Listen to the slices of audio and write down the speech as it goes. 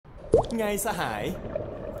Guys, hi,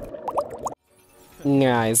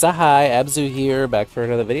 Abzu here, back for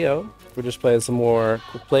another video. We're just playing some more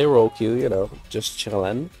quick play role queue, you know, just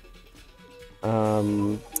chilling.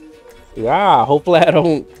 Yeah, hopefully I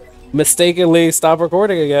don't mistakenly stop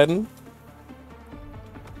recording again.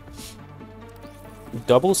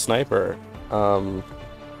 Double sniper.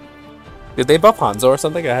 Did they buff Hanzo or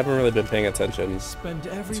something? I haven't really been paying attention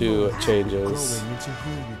to changes.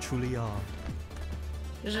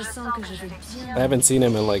 I haven't seen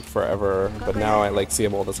him in like forever, but now I like see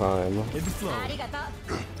him all the time.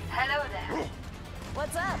 Hello there.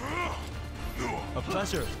 What's up? A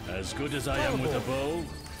pleasure. As good as I am with a bow,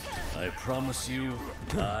 I promise you,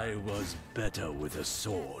 I was better with a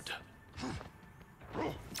sword.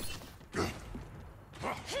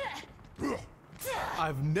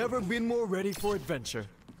 I've never been more ready for adventure.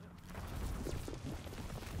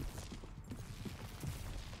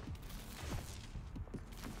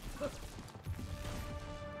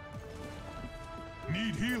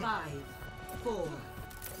 Need healing. 5, 4,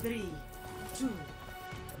 3, 2,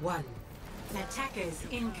 1. Attackers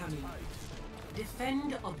incoming.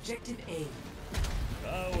 Defend objective A.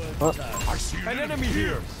 I see An enemy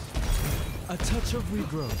here. A touch of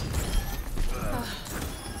regrowth.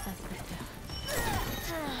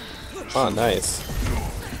 Oh, nice.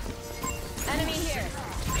 Enemy here.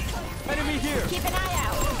 Enemy here. Keep an eye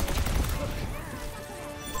out.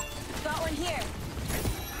 Got one here.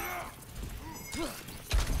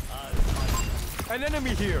 An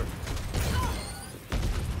enemy here.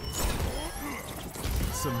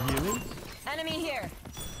 Some healing. Enemy here.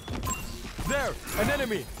 There. An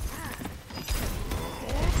enemy.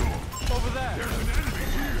 Over there. There's an enemy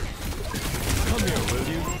here. Come here, will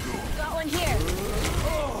you? Got one here.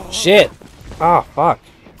 Shit! Ah, fuck.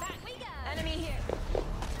 Enemy here.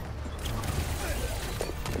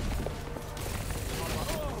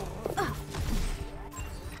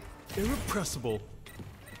 Irrepressible.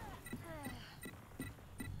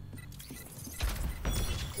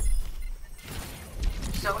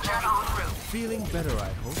 Soldier en route. Feeling better,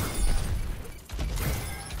 I hope.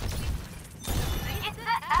 It's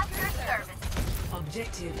the after service.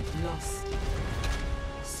 Objective lost.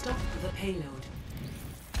 Stop the payload.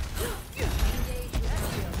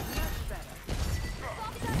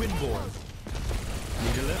 Windborn.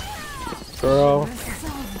 Need a lift? Girl.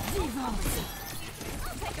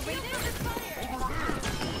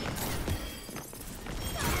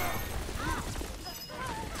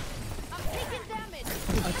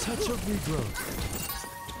 A touch of regrowth.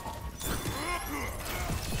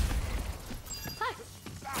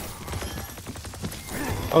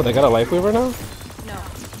 Oh, they got a Lifeweaver now? No.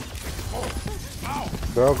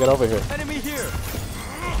 Girl, get over here. Enemy here.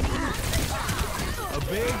 A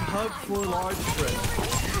big hug for large friend.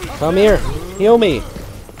 Come here. Heal me.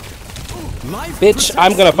 Life Bitch,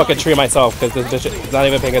 I'm gonna fucking tree myself because this bitch is not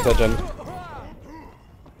even paying attention. Let's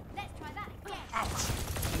try that again.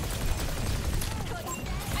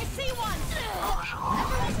 I see one.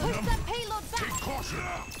 Push that payload back.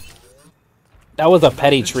 That was a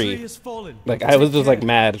petty The tree tree. has fallen. Like, I was just like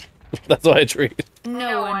mad. That's why I treed.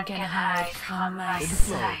 No one can hide from my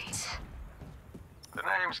sight. The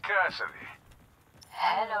name's Cassidy.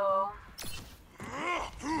 Hello.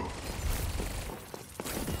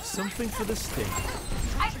 Something for the stake.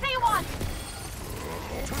 I see one.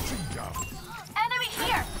 Touching down. Enemy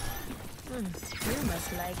here. You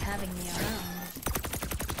must like having me around.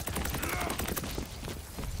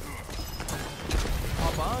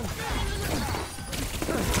 Hop on.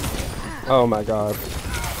 Oh my god.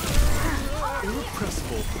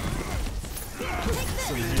 Irrepressible.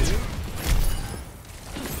 Some healing.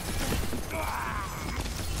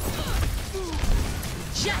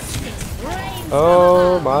 Justice reigns.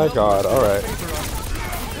 Oh my god. Alright.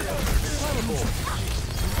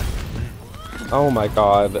 Oh my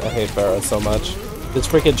god. I hate Pharah so much. This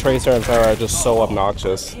freaking Tracer and Pharah are just so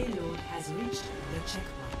obnoxious. Payload has reached the checkpoint.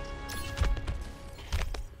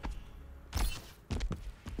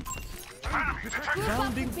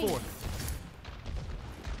 Bounding forth.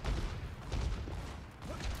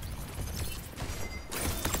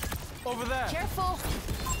 Over there. Careful.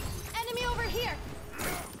 Enemy over here.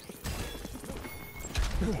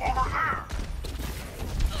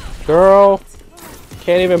 Girl.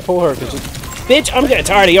 Can't even pull her because bitch, I'm getting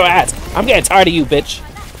tired of your ass. I'm getting tired of you, bitch.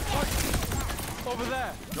 Over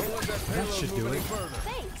there. That should do it.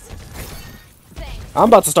 Thanks. I'm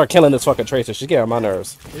about to start killing this fucking Tracer. She's getting on my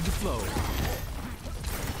nerves. Into flow.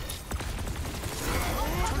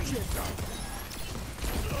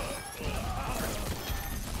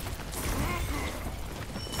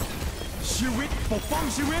 Shiwit, Bofang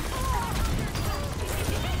Shiwit.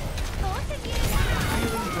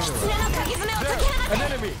 There, an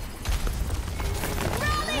enemy.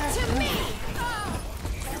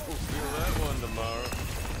 Feel that one tomorrow.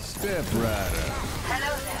 Step right up.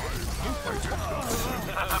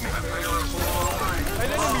 An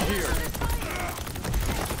enemy here.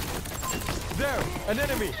 There, an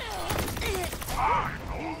enemy.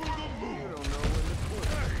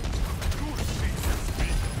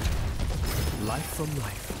 Life from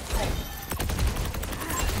life.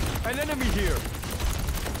 An enemy here.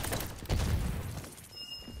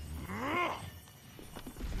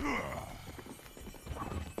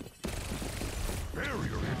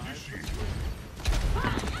 Barrier initiated.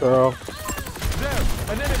 Girl. There,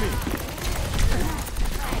 an enemy.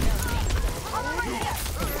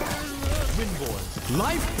 Windborn.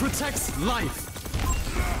 Life protects life.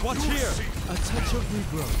 Watch here. A touch of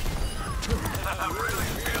regrowth.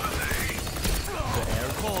 The air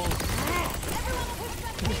calls.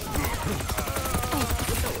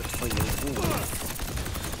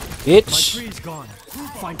 My Bitch. tree's gone.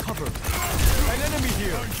 Find cover. An enemy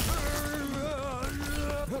here.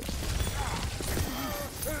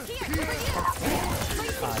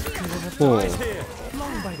 Hmm. Here. ล่อ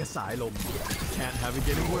งไปกับสายลม Can't have it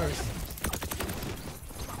getting worse.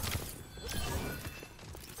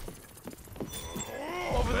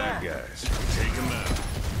 Over there. Guys, take him out.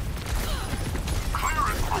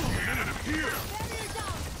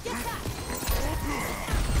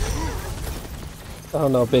 Oh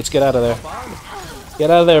no, bitch, get out of there. Get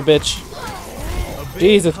out of there, bitch.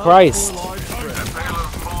 Jesus Christ.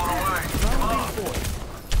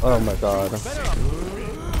 Oh my god.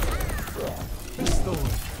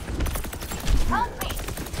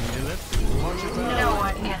 No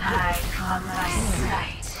one can hide from my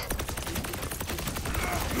sight.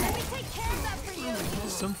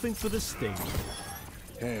 Something for the stage.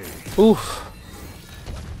 Hey, Oof.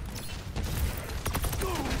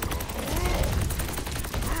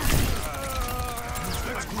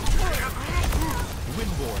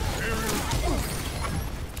 Windborn.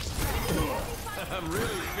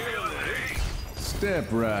 step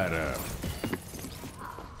right up.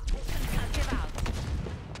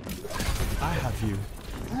 I have you.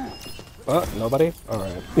 Nobody?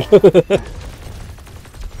 Alright.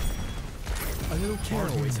 A little care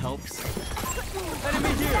always helps.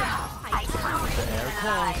 Enemy here. The air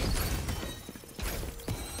calls.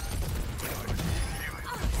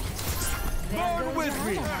 Burn with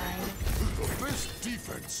me. The best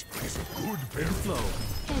defense is a good barrier. Flow.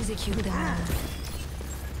 Execute them.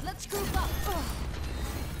 Let's group up.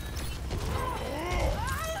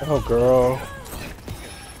 Oh, girl.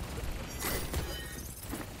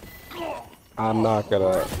 I'm not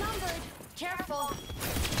gonna. Careful.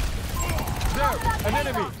 There, an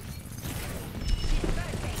enemy.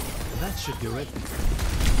 That should do it.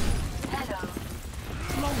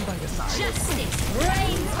 Justice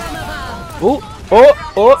reigns from above. Ooh, oh,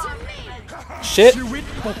 oh. Shit. ชีวิต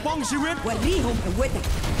ปกป้องชีวิต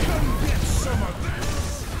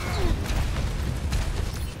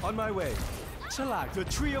On my way. ฉลาด The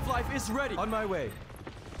tree of life is ready. On my way.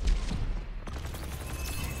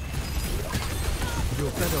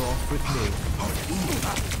 You're better off with me.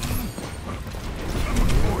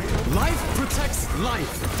 Life protects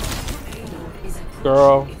life.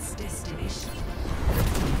 Girl. Its destination.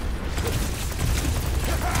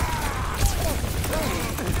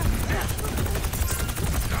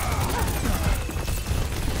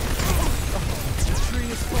 The tree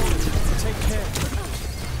is falling. Take care.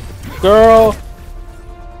 Girl.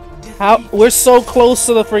 How? We're so close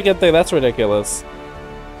to the freaking thing. That's ridiculous.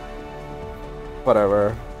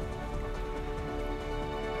 Whatever.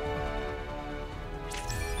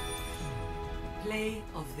 Play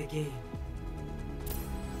of the game.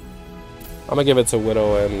 I'm gonna give it to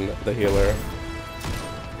Widow and the healer.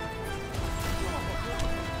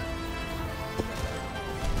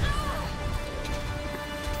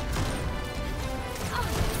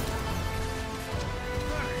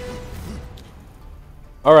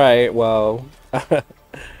 Alright, well,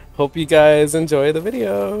 hope you guys enjoy the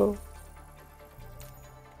video.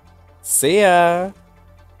 See ya!